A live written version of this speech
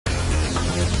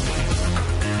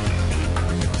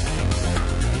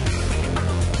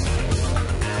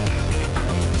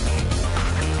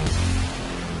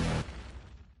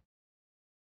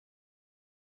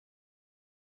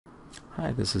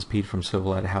Hi, this is Pete from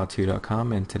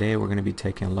SilverlightHowTo.com, and today we're going to be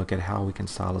taking a look at how we can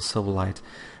style a Silverlight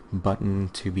button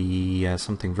to be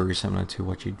something very similar to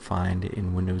what you'd find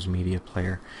in Windows Media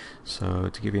Player. So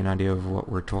to give you an idea of what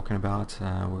we're talking about,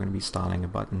 we're going to be styling a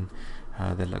button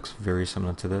that looks very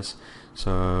similar to this.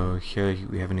 So here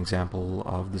we have an example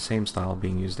of the same style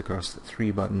being used across the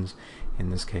three buttons. In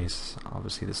this case,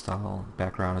 obviously the style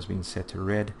background is being set to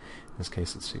red. In this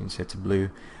case, it's being set to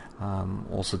blue.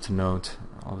 Also to note,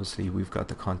 obviously we've got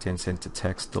the content set to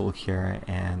text still here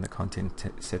and the content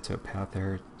set to a path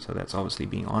there, so that's obviously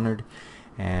being honored.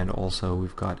 And also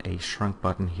we've got a shrunk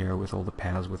button here with all the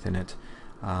paths within it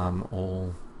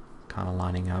all kind of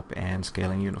lining up and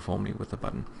scaling uniformly with the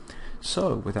button.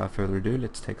 So without further ado,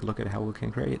 let's take a look at how we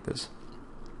can create this.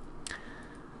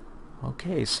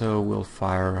 Okay, so we'll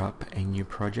fire up a new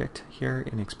project here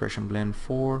in Expression Blend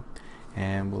 4,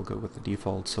 and we'll go with the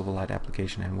default Silverlight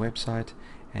application and website,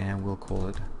 and we'll call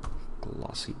it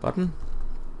Glossy Button.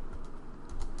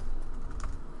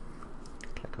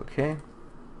 Click OK,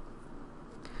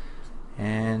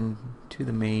 and to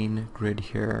the main grid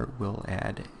here we'll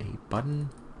add a button,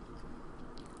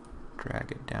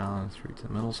 drag it down through to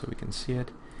the middle so we can see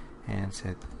it, and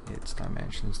set its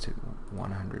dimensions to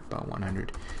 100 by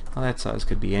 100. Now that size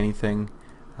could be anything.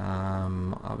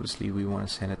 Obviously we want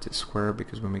to set it to square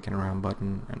because we're making a round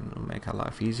button and it'll make our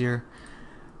life easier.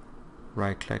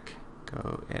 Right click,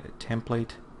 go edit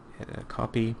template, edit a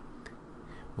copy.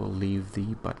 We'll leave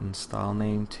the button style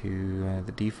name to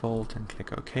the default and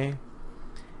click OK,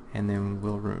 and then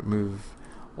we'll remove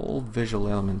all visual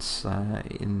elements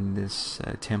in this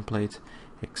template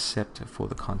except for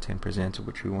the content presenter,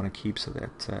 which we want to keep so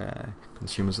that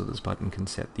consumers of this button can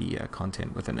set the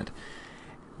content within it.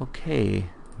 Okay,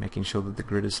 making sure that the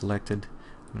grid is selected,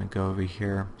 I'm going to go over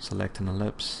here, select an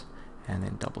ellipse, and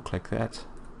then double click that.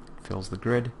 It fills the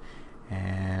grid,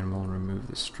 and we'll remove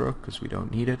the stroke because we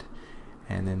don't need it.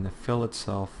 And then the fill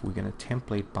itself, we're going to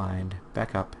template bind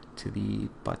back up to the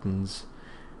button's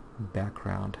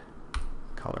background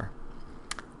color,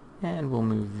 and we'll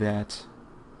move that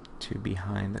to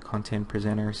behind the content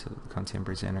presenter so that the content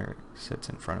presenter sits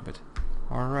in front of it.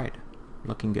 Alright,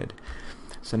 looking good.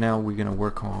 So now we're going to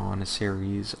work on a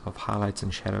series of highlights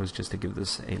and shadows just to give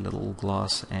this a little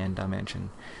gloss and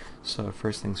dimension. So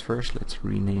first things first, let's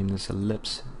rename this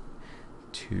ellipse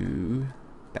to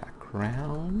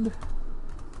background,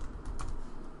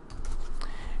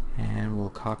 and we'll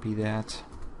copy that,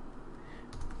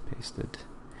 paste it,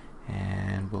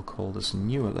 and we'll call this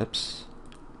new ellipse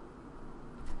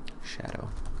shadow,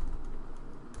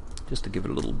 just to give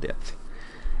it a little depth.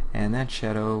 And that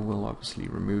shadow will obviously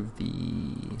remove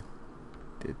the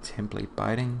template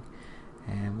binding,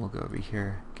 and we'll go over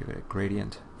here, give it a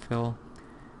gradient fill,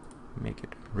 make it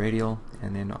radial,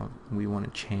 and then we want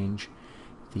to change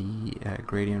the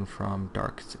gradient from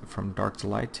dark to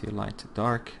light to light to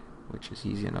dark, which is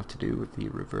easy enough to do with the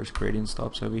reverse gradient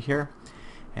stops over here.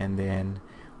 And then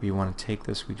we want to take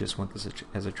this, we just want this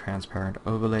as a transparent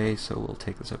overlay, so we'll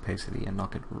take this opacity and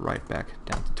knock it right back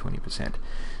down to 20%.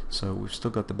 So we've still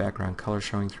got the background color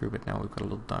showing through, but now we've got a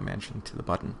little dimension to the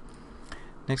button.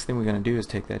 Next thing we're going to do is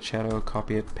take that shadow,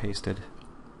 copy it, paste it,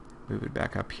 move it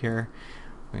back up here.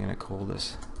 We're going to call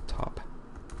this top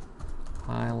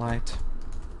highlight.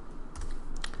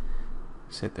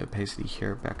 Set the opacity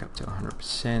here back up to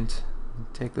 100%.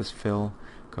 Take this fill,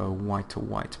 go white to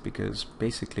white, because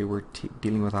basically we're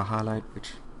dealing with a highlight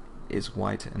which is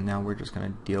white, and now we're just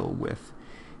going to deal with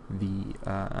the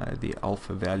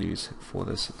alpha values for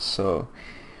this. So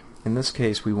in this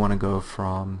case we want to go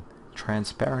from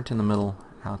transparent in the middle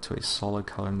out to a solid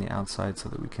color on the outside so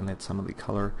that we can let some of the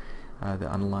color, the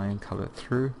underlying color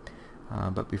through.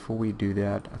 But before we do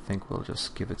that, I think we'll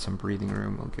just give it some breathing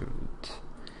room. We'll give it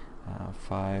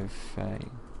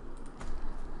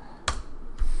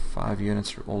 5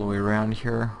 units all the way around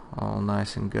here, all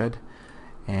nice and good.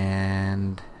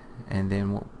 And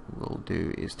then what we'll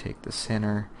do is take the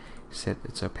center, set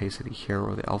its opacity here,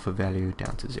 or the alpha value,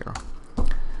 down to 0.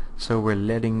 So we're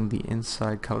letting the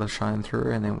inside color shine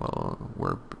through, and then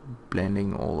we're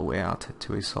blending all the way out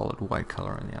to a solid white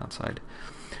color on the outside.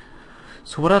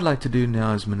 So what I'd like to do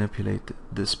now is manipulate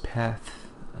this path,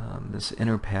 this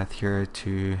inner path here,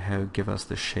 to give us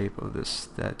the shape of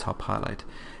that top highlight.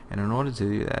 And in order to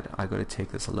do that, I got to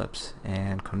take this ellipse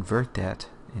and convert that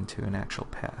into an actual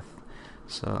path.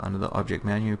 So under the object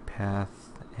menu,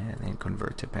 path, and then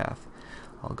convert to path.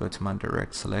 I'll go to my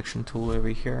direct selection tool over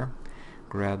here,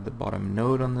 grab the bottom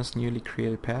node on this newly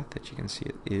created path, that you can see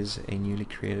it is a newly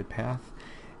created path,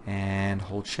 and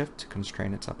hold shift to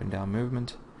constrain its up and down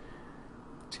movement.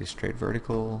 to straight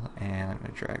vertical, and I'm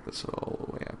going to drag this all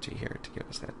the way up to here to give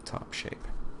us that top shape.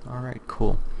 Alright,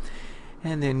 cool.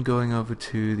 And then going over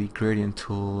to the gradient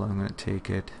tool, I'm going to take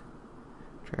it,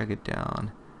 drag it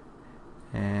down,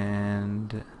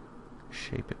 and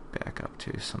shape it back up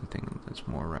to something that's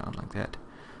more round like that.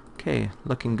 Okay,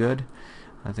 looking good.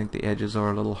 I think the edges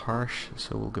are a little harsh,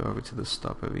 so we'll go over to the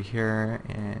stop over here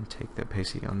and take the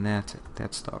opacity on that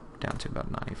stop down to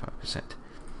about 95%.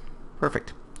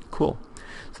 Perfect. Cool.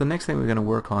 So the next thing we're going to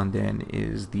work on then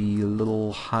is the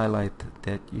little highlight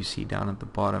that you see down at the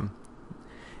bottom.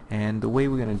 And the way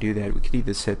we're going to do that, we could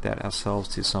either set that ourselves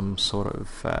to some sort of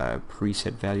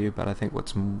preset value, but I think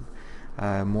what's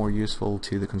more useful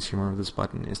to the consumer of this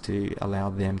button is to allow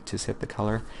them to set the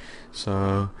color.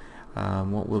 So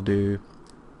what we'll do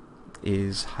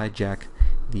is hijack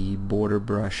the border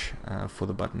brush for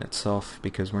the button itself,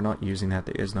 because we're not using that.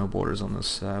 There is no borders on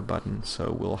this button,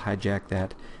 so we'll hijack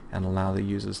that and allow the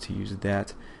users to use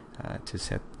that to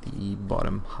set the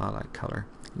bottom highlight color.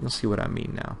 You'll see what I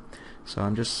mean now. So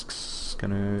I'm just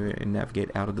going to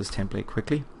navigate out of this template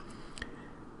quickly,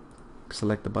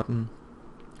 select the button,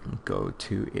 go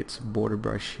to its border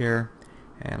brush here,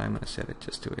 and I'm going to set it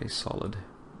just to a solid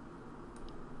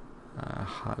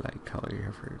highlight color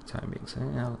here for the time being. So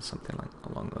yeah, something like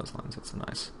along those lines. That's a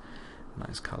nice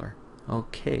color.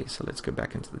 Okay, so let's go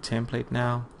back into the template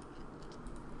now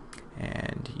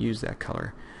and use that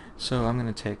color. So I'm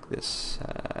going to take this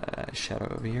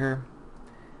shadow over here,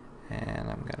 and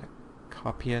I'm going to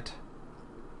copy it,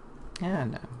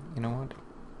 and you know what,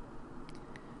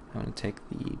 I'm going to take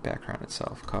the background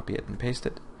itself, copy it and paste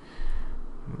it,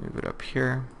 move it up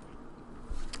here,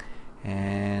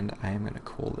 and I am going to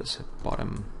call this a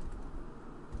bottom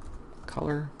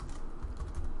color.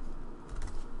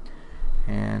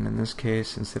 And in this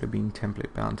case, instead of being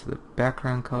template bound to the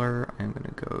background color, I'm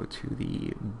going to go to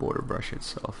the border brush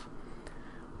itself.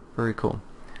 Very cool.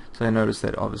 So I noticed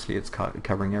that obviously it's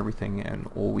covering everything, and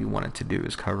all we wanted to do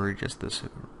is cover just this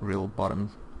real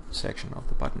bottom section of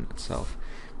the button itself.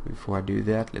 Before I do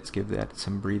that, let's give that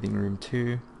some breathing room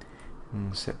too,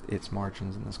 and set its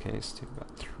margins in this case to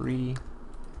about 3.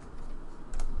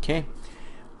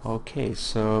 Okay,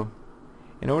 so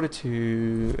in order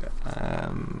to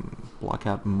block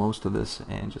out most of this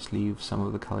and just leave some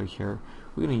of the color here,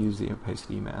 we're going to use the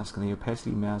opacity mask. And the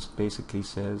opacity mask basically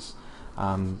says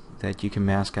that you can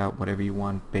mask out whatever you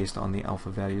want based on the alpha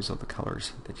values of the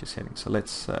colors that you're setting. So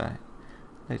let's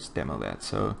demo that.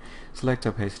 So select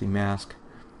opacity mask,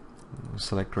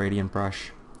 select gradient brush.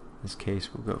 In this case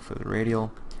we'll go for the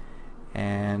radial,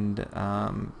 and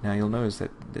now you'll notice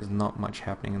that there's not much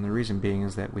happening, and the reason being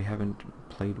is that we haven't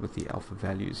played with the alpha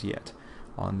values yet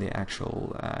on the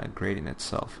actual gradient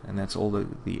itself, and that's all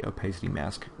the opacity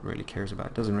mask really cares about.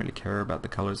 It doesn't really care about the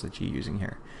colors that you're using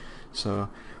here. So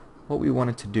what we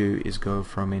wanted to do is go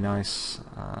from a nice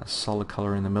solid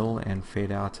color in the middle and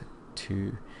fade out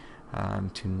to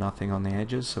nothing on the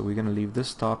edges. So we're going to leave this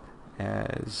stop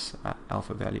as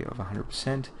alpha value of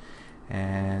 100%,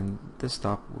 and this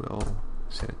stop will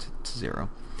set it to 0.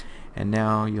 And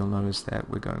now you'll notice that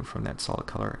we're going from that solid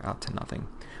color out to nothing.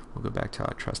 We'll go back to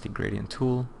our trusty gradient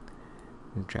tool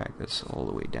and drag this all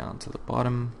the way down to the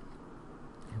bottom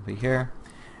over here,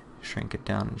 shrink it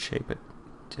down and shape it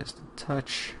just a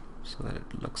touch so that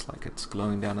it looks like it's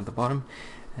glowing down at the bottom,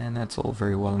 and that's all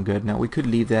very well and good. Now we could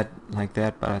leave that like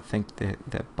that, but I think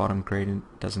that bottom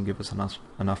gradient doesn't give us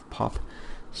enough pop,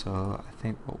 so I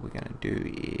think what we're going to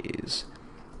do is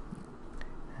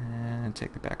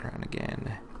take the background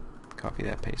again, copy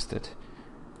that, paste it,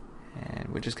 and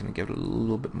we're just going to give it a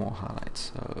little bit more highlight.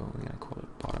 So we're going to call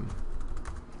it bottom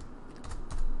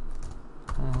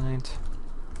highlight,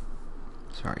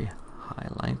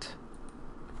 highlight.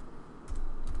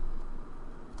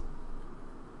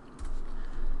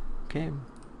 Okay,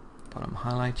 bottom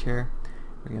highlight here.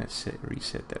 We're going to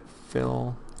reset that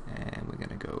fill, and we're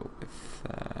going to go with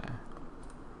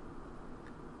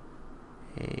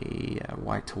a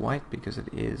white to white, because it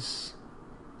is,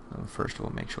 first of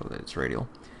all, make sure that it's radial,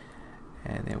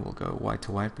 and then we'll go white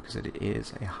to white because it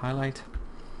is a highlight,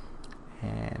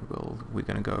 and we're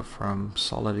going to go from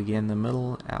solid again in the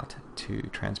middle out to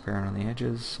transparent on the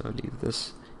edges. So leave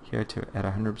this here to at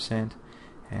 100%,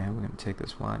 and we're going to take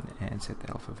this one and set the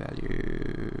alpha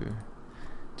value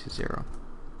to 0.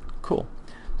 Cool.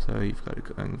 So you've got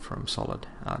it going from solid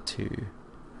out to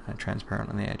transparent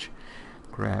on the edge.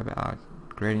 Grab our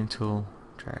gradient tool,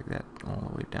 drag that all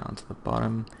the way down to the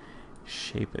bottom,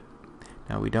 shape it.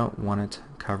 Now we don't want it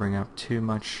covering up too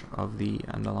much of the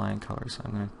underlying color, so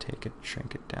I'm going to take it,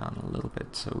 shrink it down a little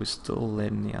bit, so we're still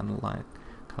letting the underlying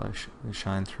color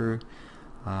shine through,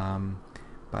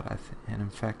 but and in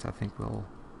fact I think we'll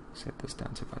set this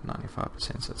down to about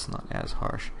 95% so it's not as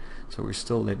harsh. So we're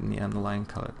still letting the underlying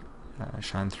color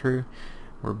shine through.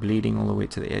 We're bleeding all the way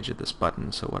to the edge of this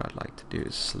button, so what I'd like to do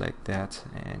is select that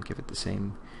and give it the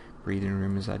same breathing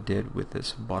room as I did with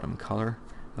this bottom color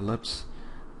ellipse,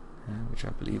 which I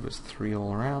believe was 3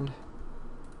 all around.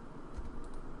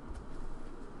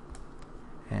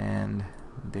 And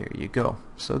there you go.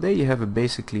 So there you have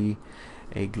basically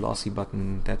a glossy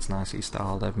button that's nicely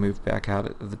styled. I've moved back out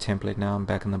of the template now. I'm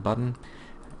back on the button,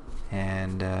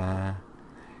 and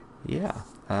yeah,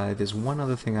 there's one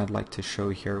other thing I'd like to show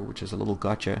here, which is a little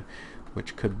gotcha,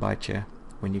 which could bite you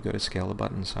when you go to scale the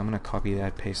button. So I'm going to copy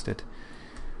that, paste it,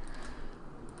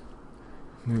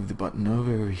 move the button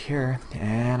over here,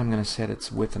 and I'm going to set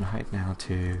its width and height now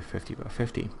to 50 by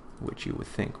 50, which you would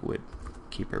think would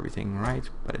keep everything right,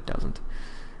 but it doesn't.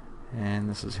 And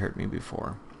this has hurt me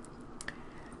before.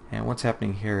 And what's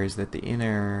happening here is that the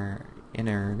inner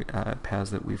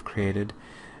paths that we've created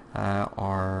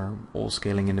are all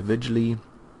scaling individually,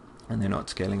 and they're not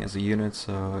scaling as a unit.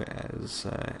 So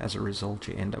as a result,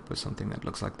 you end up with something that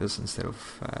looks like this instead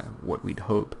of what we'd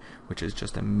hope, which is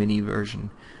just a mini version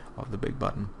of the big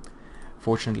button.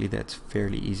 Fortunately, that's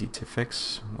fairly easy to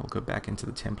fix. We'll go back into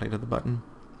the template of the button,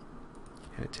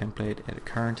 edit template, edit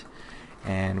current,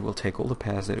 and we'll take all the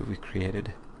paths that we've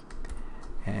created,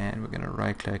 and we're going to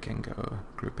right click and go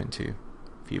group into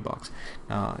Viewbox.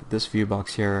 Now this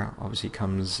Viewbox here obviously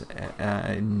comes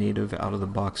native out of the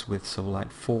box with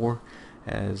Silverlight 4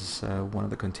 as one of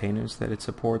the containers that it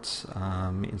supports.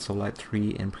 In Silverlight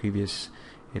 3 and previous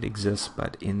it exists,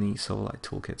 but in the Silverlight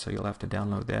toolkit, so you'll have to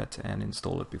download that and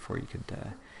install it before you could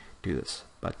do this.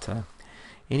 But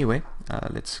anyway,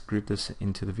 let's group this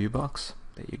into the Viewbox.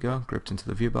 There you go, grouped into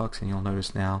the Viewbox, and you'll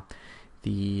notice now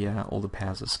all the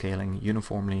paths are scaling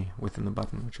uniformly within the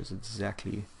button, which is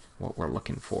exactly what we're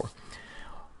looking for.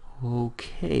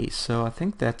 Okay, so I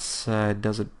think that's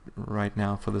does it right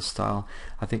now for this style.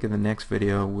 I think in the next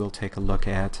video we'll take a look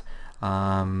at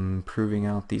proving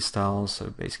out these styles,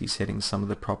 so basically setting some of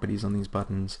the properties on these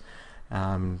buttons,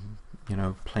 you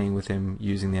know, playing with them,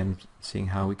 using them, seeing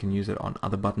how we can use it on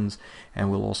other buttons,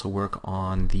 and we'll also work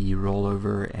on the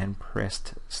rollover and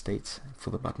pressed states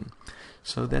for the button.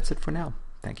 So that's it for now.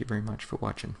 Thank you very much for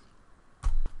watching.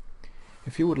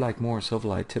 If you would like more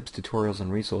Silverlight tips, tutorials,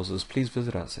 and resources, please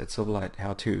visit us at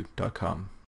silverlighthowto.com.